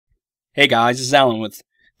Hey guys, this is Alan with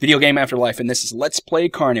Video Game Afterlife, and this is Let's Play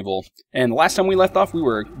CarnEvil. And the last time we left off, we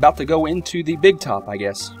were about to go into the big top, I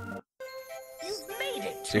guess. You've made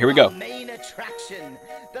it. So here we go. Our main attraction,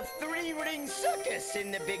 the three-ring circus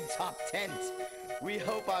in the big top tent. We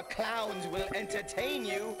hope our clowns will entertain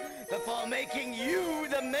you before making you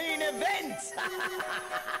the main event.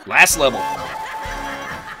 Last level.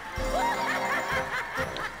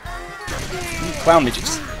 Clown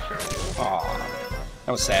midgets. Aww.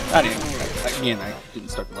 That was sad. I didn't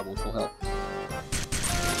start the level with full health.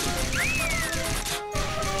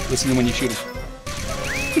 Listen to when you shoot him.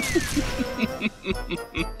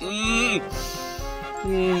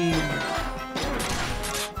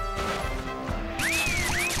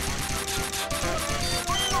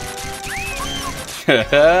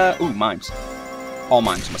 Ooh, mimes. All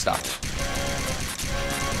mimes must stop.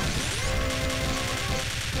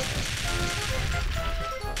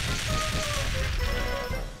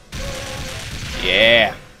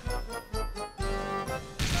 Yeah.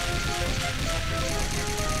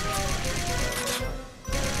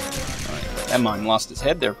 Alright, that mime lost his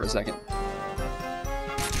head there for a second.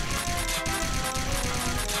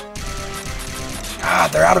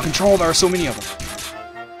 God, they're out of control. There are so many of them.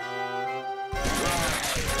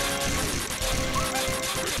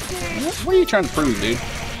 What are you trying to prove, dude?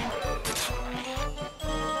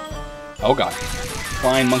 Oh god.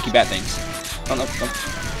 Flying monkey bat things. Oh, no.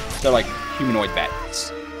 They're like humanoid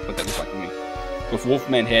bats. What that looks like to me. With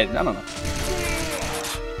wolfman head. I don't know.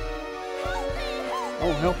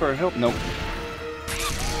 Oh, help her, help. Nope.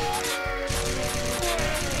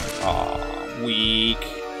 Aw, weak.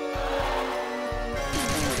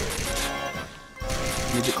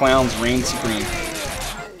 Midget clowns reign supreme.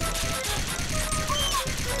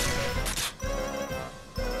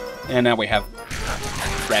 And now we have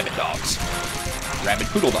rabbit dogs. Rabbit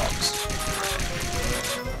poodle dogs.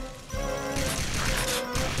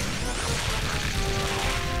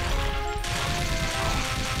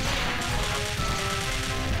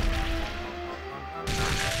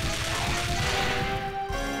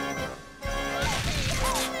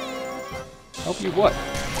 Help you what?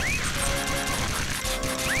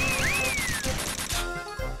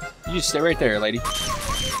 You just stay right there, lady.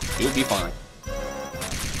 You'll be fine.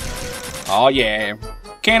 Oh yeah.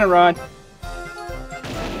 Cannon rod. Get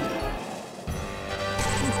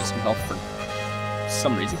some help for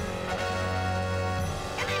some reason.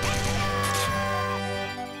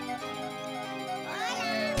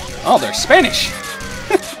 Oh, they're Spanish.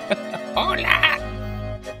 Hola.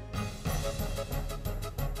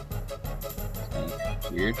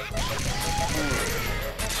 Weird. Oh,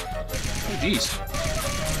 jeez.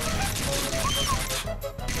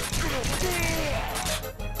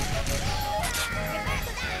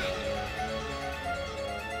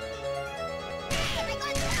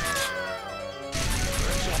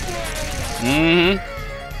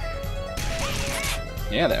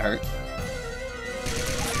 Yeah, that hurt.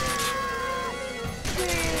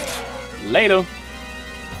 Later.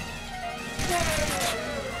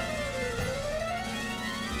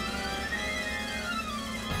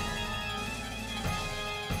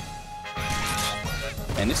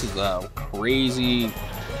 And this is a crazy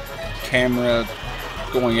camera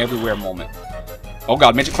going everywhere moment. Oh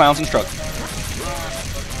god, midget clowns in truck.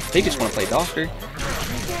 They just want to play doctor.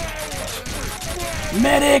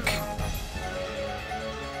 Medic!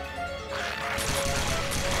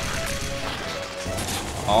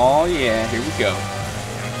 Oh yeah, here we go.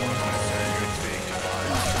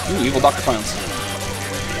 Ooh, evil Dr. Clowns.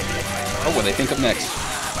 Oh, what do they think of next?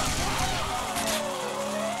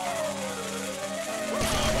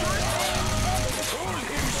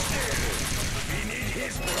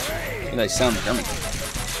 They sound German.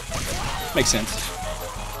 Makes sense.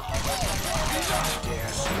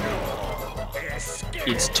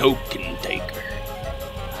 It's Token Taker.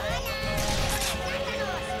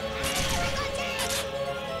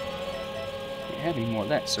 Can't have any more of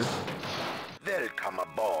that, sir. Welcome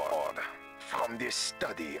aboard. From this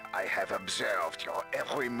study, I have observed your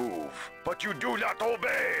every move, but you do not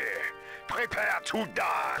obey. Prepare to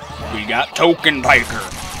die. We got Token Taker.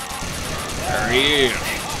 There he is.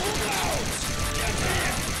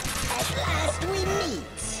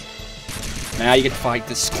 Now you get to fight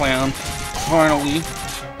this clown. Finally.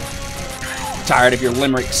 Tired of your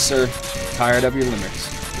limericks, sir. Tired of your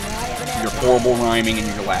limericks. Your horrible rhyming and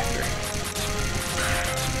your laughter.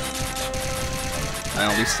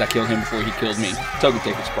 Well, at least I killed him before he killed me. Token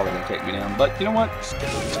Taker's probably going to take me down, but you know what? It's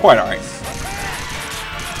quite alright.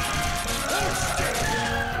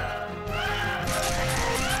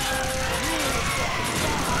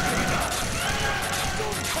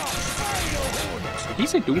 he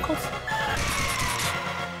say Dummkopf?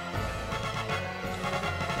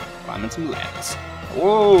 Climbing some ladders.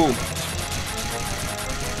 Whoa!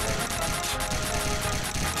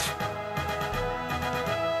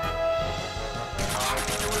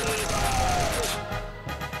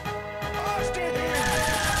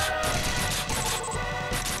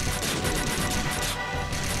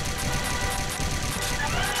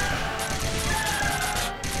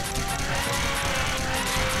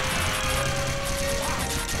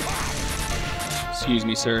 Excuse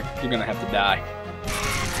me, sir. You're gonna have to die.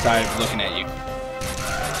 Tired of looking at you.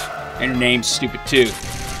 And your name's stupid too.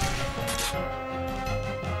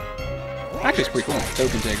 Actually, it's pretty cool.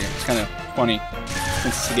 Token taker. It's kind of funny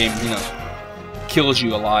since the game, you know, kills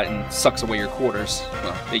you a lot and sucks away your quarters.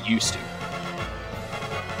 Well, they used to.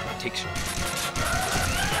 It takes you.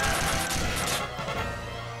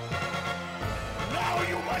 Now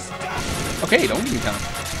you must die. Okay, don't give me time.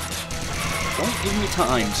 Don't give me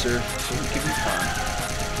time, sir. Don't give me time.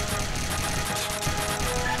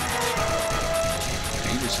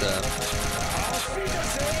 You just,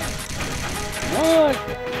 what?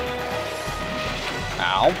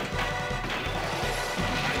 Ow.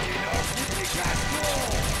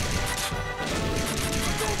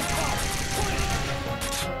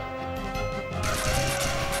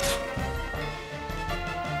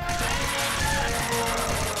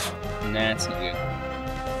 Nah, it's not good.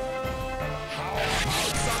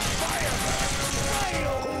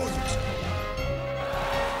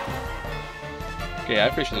 Okay, I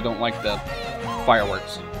officially don't like the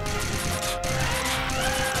fireworks.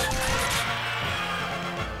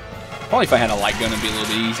 Probably if I had a light gun, it'd be a little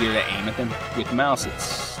bit easier to aim at them. With the mouse,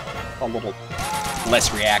 it's a little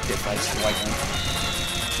less reactive as the light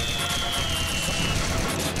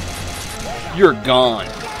gun. You're gone.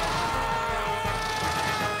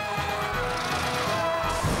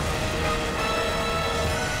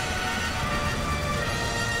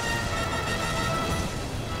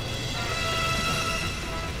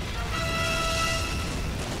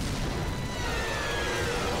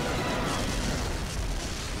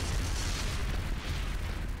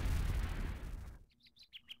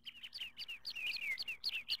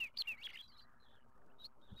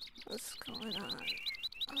 What's going on?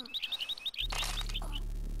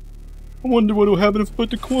 I wonder what'll happen if I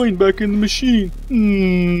put the coin back in the machine.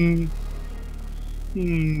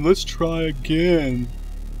 Let's try again.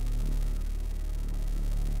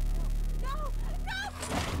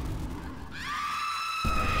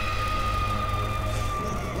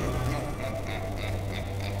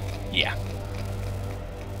 Yeah.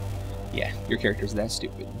 Yeah, your character's that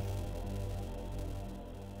stupid.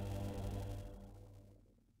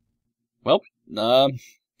 Well,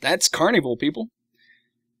 that's CarnEvil, people.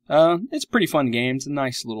 It's a pretty fun game. It's a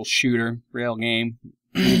nice little shooter, rail game.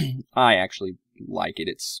 I actually like it.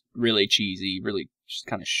 It's really cheesy, really just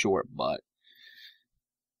kind of short, but,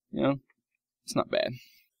 you know, it's not bad.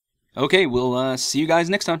 Okay, we'll see you guys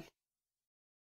next time.